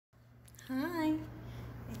Hi!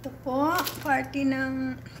 Ito po, party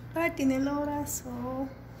ni Laura. So,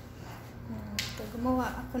 ito,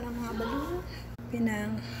 gumawa ako ng mga balloon.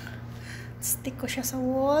 Stick ko siya sa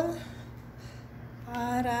wall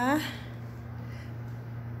para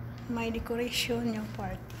may decoration yung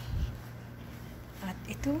party. At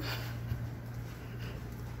ito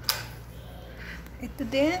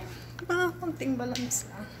din, mga konting balloons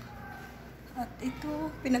lang. At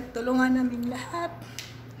ito, pinagtulungan namin lahat.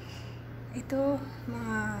 Ito,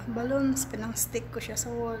 mga balloons, pinang-stick ko siya sa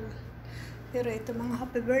wall. Pero ito, mga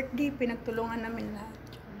happy birthday, pinagtulungan namin lahat.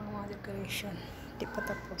 Yung mga decoration. Hindi pa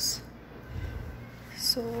tapos.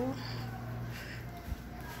 So,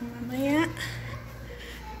 mamaya,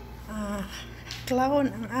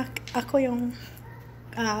 clown, ako yung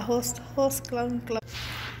host, clown.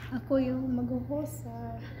 Ako yung mag-host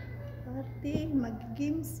sa party,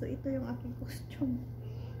 mag-games. So, ito yung aking costume.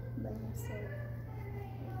 Dinosaur.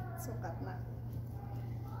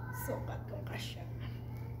 Sukat kong kasya.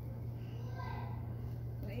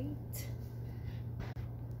 Wait.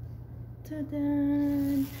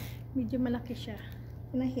 Tadan! Medyo malaki siya.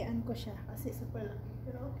 Pinahian ko siya kasi super laki.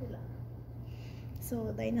 Pero okay lang.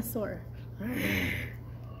 So, dinosaur.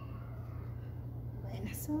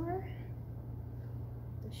 Dinosaur.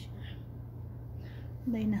 Ito siya.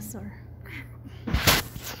 Dinosaur.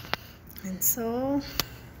 And so,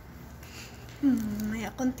 may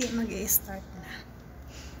konti mag-i-start na.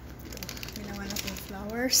 Ito, ginawa natin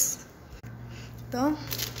flowers. Ito,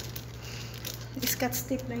 scotch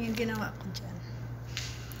tape lang yung ginawa ko dyan.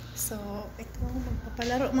 So, ito,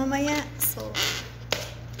 magpapalaro mamaya. So,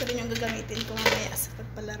 ito rin yung gagamitin ko mamaya sa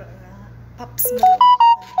pagpalaro na pops balloon.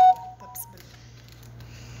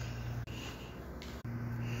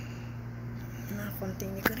 Mga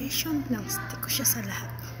konting decoration. Nang-stick ko siya sa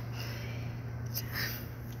lahat.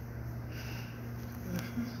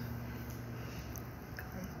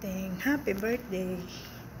 Konting happy birthday.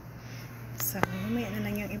 So, mamaya na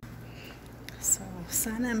lang yung iba. So,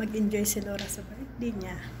 sana mag-enjoy si Laura sa birthday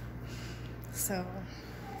niya. So,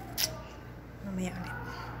 mamaya ulit.